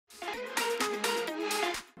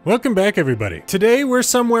Welcome back, everybody. Today we're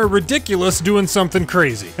somewhere ridiculous doing something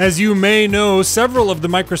crazy. As you may know, several of the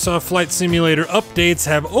Microsoft Flight Simulator updates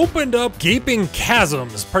have opened up gaping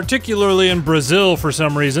chasms, particularly in Brazil for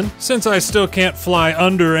some reason. Since I still can't fly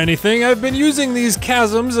under anything, I've been using these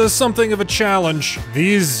chasms as something of a challenge.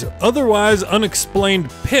 These otherwise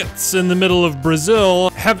unexplained pits in the middle of Brazil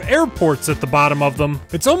have airports at the bottom of them.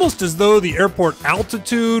 It's almost as though the airport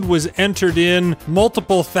altitude was entered in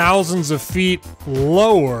multiple thousands of feet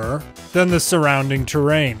lower than the surrounding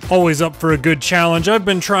terrain. Always up for a good challenge. I've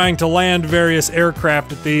been trying to land various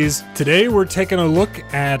aircraft at these. Today we're taking a look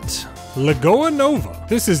at Lagoa Nova.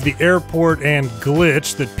 This is the airport and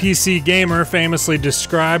glitch that PC Gamer famously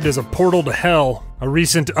described as a portal to hell. A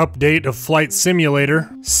recent update of Flight Simulator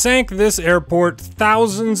sank this airport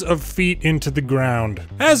thousands of feet into the ground.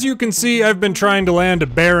 As you can see, I've been trying to land a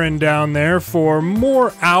Baron down there for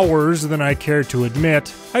more hours than I care to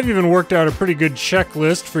admit. I've even worked out a pretty good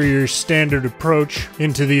checklist for your standard approach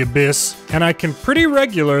into the abyss, and I can pretty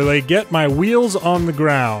regularly get my wheels on the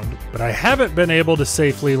ground, but I haven't been able to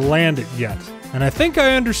safely land it yet. And I think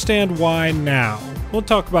I understand why now. We'll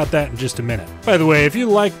talk about that in just a minute. By the way, if you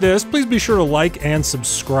like this, please be sure to like and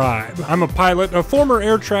subscribe. I'm a pilot, a former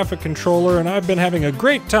air traffic controller, and I've been having a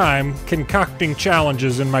great time concocting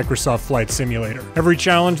challenges in Microsoft Flight Simulator. Every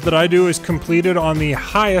challenge that I do is completed on the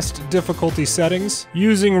highest difficulty settings,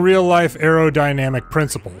 using real-life aerodynamic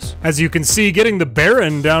principles. As you can see, getting the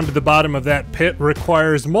Baron down to the bottom of that pit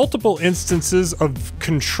requires multiple instances of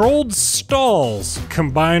controlled stalls,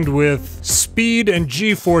 combined with speed and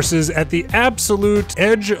G-forces at the absolute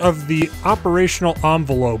edge of the operational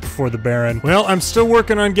envelope for the Baron. Well, I'm still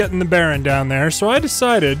working on getting the Baron down there, so I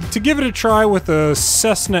decided to give it a try with a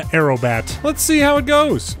Cessna Aerobat. Let's see how it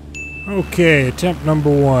goes. Okay, attempt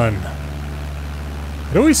number one.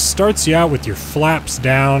 It always starts you out with your flaps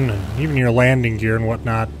down and even your landing gear and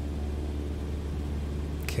whatnot.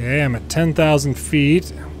 Okay, I'm at 10,000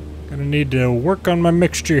 feet. Gonna need to work on my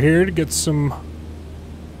mixture here to get some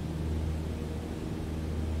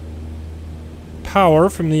power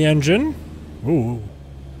from the engine. Ooh,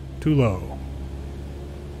 too low.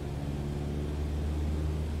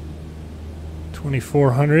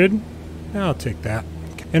 2,400. I'll take that.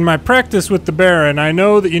 In my practice with the Baron, I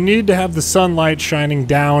know that you need to have the sunlight shining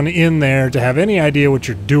down in there to have any idea what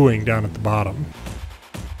you're doing down at the bottom.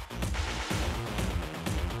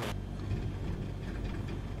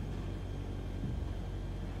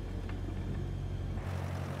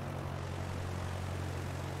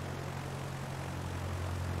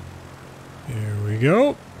 Here we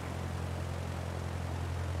go.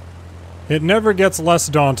 It never gets less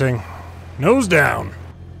daunting. Nose down.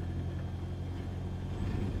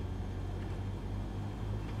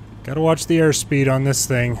 Gotta watch the airspeed on this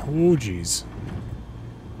thing. Ooh, geez.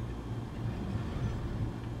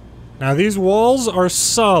 Now these walls are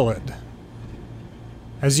solid.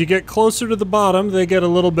 As you get closer to the bottom, they get a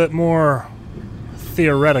little bit more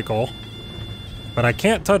theoretical. But I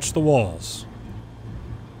can't touch the walls.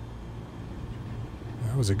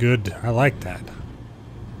 That was a good, I like that.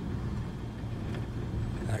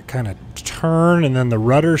 That kind of turn and then the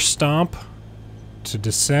rudder stomp to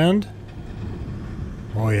descend.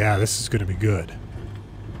 Oh yeah, this is going to be good.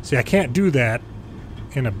 See, I can't do that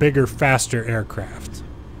in a bigger, faster aircraft.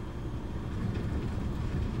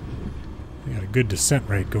 We got a good descent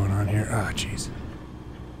rate going on here. Ah, jeez.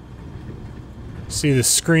 See the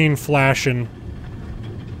screen flashing.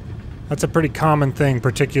 That's a pretty common thing,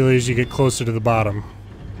 particularly as you get closer to the bottom.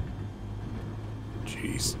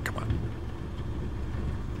 Jeez, come on.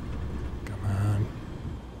 Come on.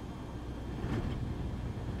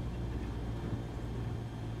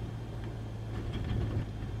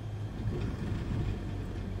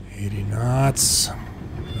 $80 knots.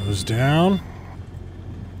 Nose down.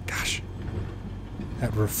 Gosh.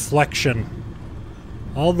 That reflection.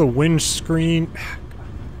 All the windscreen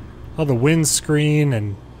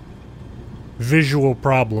and visual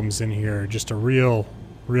problems in here are just a real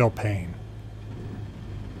pain.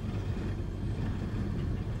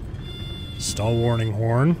 Stall warning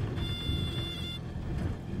horn.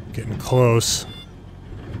 Getting close.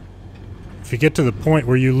 If you get to the point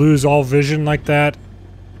where you lose all vision like that...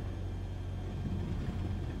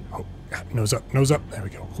 Oh, God, nose up, nose up. There we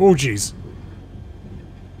go. Oh, jeez.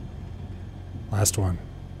 Last one.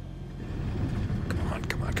 Come on,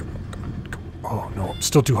 come on, come on, come on, come on. Oh, no,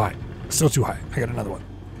 still too high. Still too high. I got another one.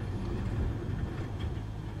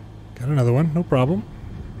 Got another one, no problem.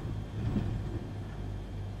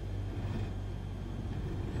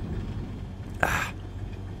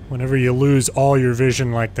 Whenever you lose all your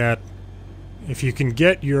vision like that, if you can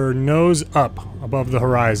get your nose up above the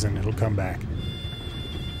horizon, it'll come back.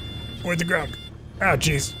 Where'd the ground? Ah,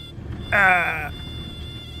 jeez. Ah.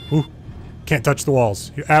 Ooh. Can't touch the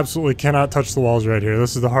walls. You absolutely cannot touch the walls right here.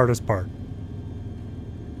 This is the hardest part.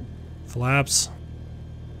 Flaps.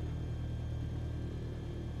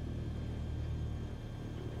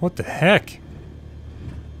 What the heck?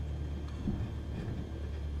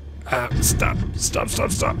 Stop. Stop,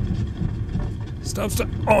 stop, stop. Stop, stop.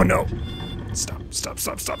 Oh no. Stop, stop,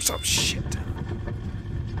 stop, stop, stop. Shit.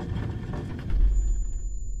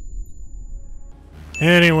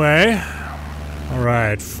 Anyway.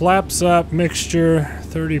 Alright, flaps up, mixture.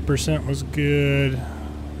 30% was good.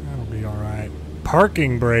 That'll be alright.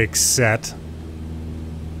 Parking brake set.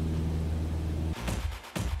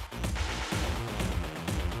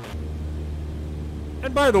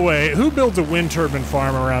 And by the way, who builds a wind turbine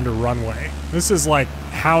farm around a runway? This is like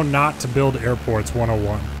how not to build airports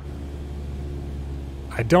 101.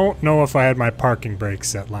 I don't know if I had my parking brake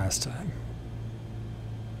set last time.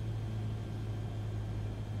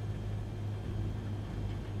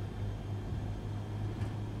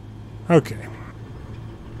 Okay.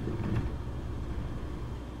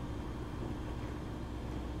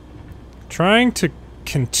 Trying to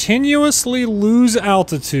continuously lose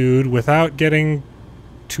altitude without getting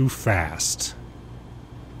too fast.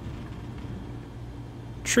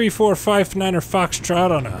 3-4-5-9er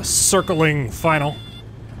Foxtrot on a circling final.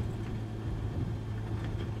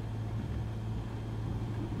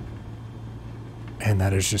 And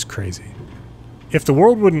that is just crazy. If the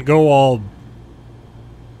world wouldn't go all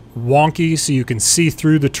wonky so you can see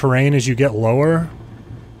through the terrain as you get lower,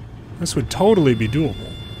 this would totally be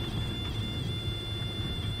doable.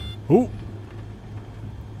 Ooh.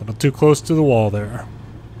 A little too close to the wall there.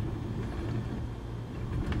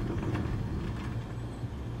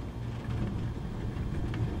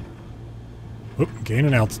 Oop,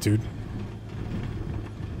 gaining altitude.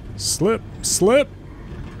 Slip, slip.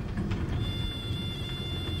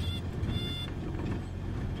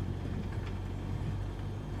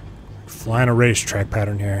 Flying a racetrack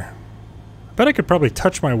pattern here. I bet I could probably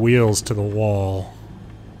touch my wheels to the wall.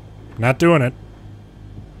 Not doing it.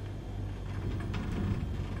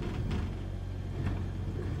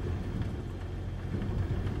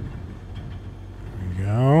 There we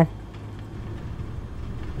go.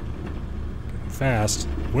 Getting fast.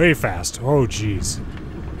 Way fast. Oh, jeez.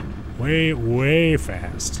 Way, way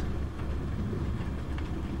fast.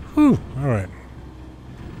 Whew. Alright.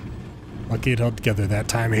 Lucky it held together that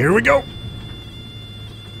time. Here we go!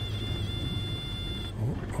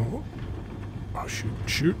 Oh, oh. Oh, shoot,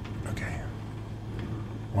 shoot. Okay.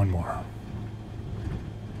 One more.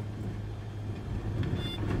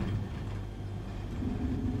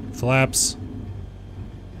 Flaps.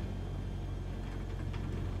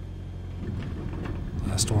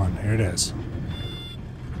 Last one. Here it is.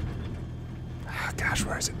 Ah, gosh,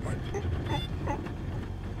 where is it?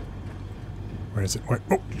 Where is it? Where?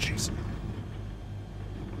 Oh, jeez.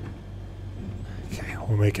 Okay,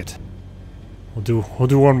 we'll make it. We'll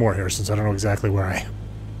do one more here since I don't know exactly where I am.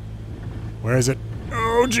 Where is it?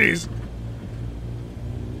 Oh, jeez.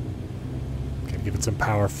 Gotta give it some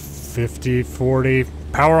power. 50, 40.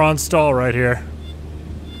 Power on stall right here.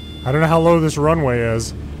 I don't know how low this runway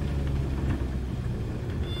is.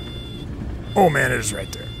 Oh man, it is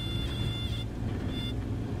right there.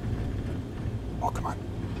 Oh, come on.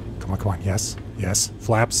 Come on, come on. Yes, yes.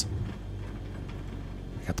 Flaps.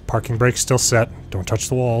 I got the parking brake still set. Don't touch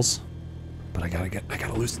the walls. But I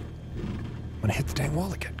gotta lose. I'm gonna hit the dang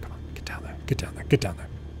wall again. Come on, get down there. Get down there. Get down there.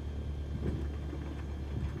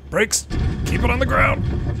 Brakes. Keep it on the ground.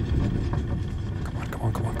 Come on, come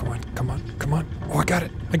on, come on, come on, come on, come on. Oh, I got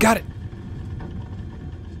it. I got it.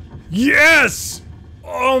 Yes!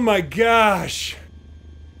 Oh my gosh.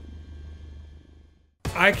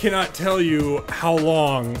 I cannot tell you how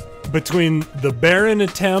long between the barren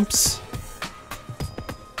attempts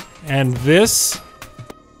and this.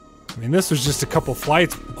 I mean, this was just a couple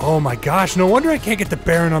flights. Oh my gosh, no wonder I can't get the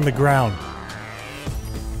barren on the ground.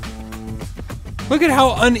 Look at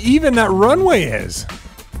how uneven that runway is.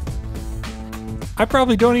 I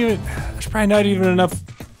probably don't even, there's probably not even enough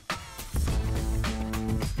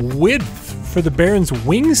width for the Baron's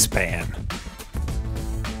wingspan.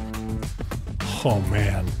 Oh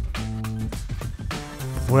man.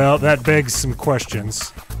 Well, that begs some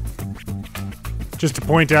questions. Just to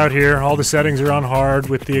point out here, all the settings are on hard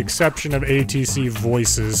with the exception of ATC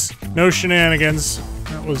voices. No shenanigans.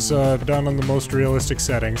 That was done on the most realistic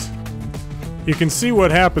settings. You can see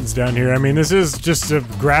what happens down here. I mean, this is just a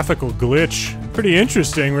graphical glitch. Pretty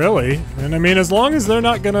interesting, really. And I mean, as long as they're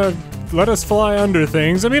not gonna let us fly under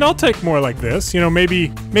things. I mean, I'll take more like this. You know,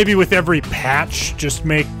 maybe with every patch, just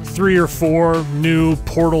make 3 or 4 new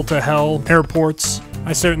portal to hell airports.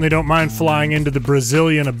 I certainly don't mind flying into the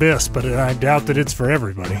Brazilian abyss, but I doubt that it's for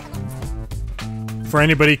everybody. For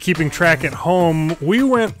anybody keeping track at home, we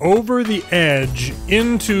went over the edge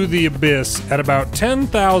into the abyss at about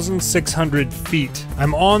 10,600 feet.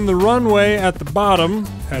 I'm on the runway at the bottom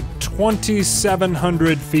at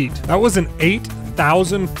 2,700 feet. That was an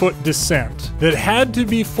 8,000-foot descent that had to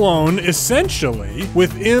be flown essentially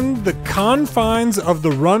within the confines of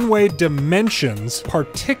the runway dimensions,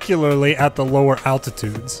 particularly at the lower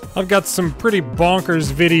altitudes. I've got some pretty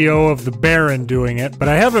bonkers video of the Baron doing it, but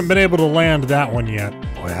I haven't been able to land that one yet.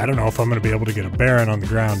 Boy, I don't know if I'm going to be able to get a Baron on the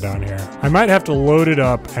ground down here. I might have to load it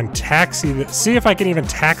up and see if I can even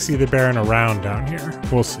taxi the Baron around down here.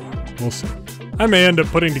 We'll see. We'll see. I may end up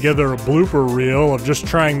putting together a blooper reel of just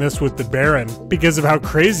trying this with the Baron because of how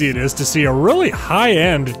crazy it is to see a really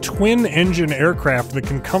high-end twin-engine aircraft that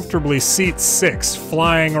can comfortably seat 6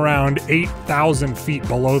 flying around 8,000 feet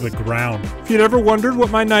below the ground. If you'd ever wondered what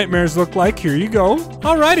my nightmares look like, here you go.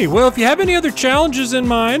 Alrighty, well, if you have any other challenges in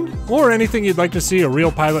mind or anything you'd like to see a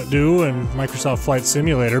real pilot do in Microsoft Flight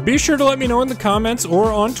Simulator, be sure to let me know in the comments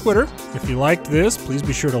or on Twitter. If you liked this, please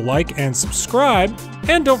be sure to like and subscribe.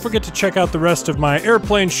 And don't forget to check out the rest of my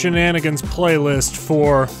airplane shenanigans playlist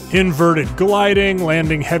for inverted gliding,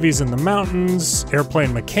 landing heavies in the mountains,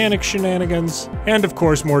 airplane mechanic shenanigans, and of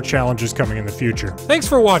course more challenges coming in the future. Thanks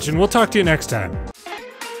for watching, we'll talk to you next time.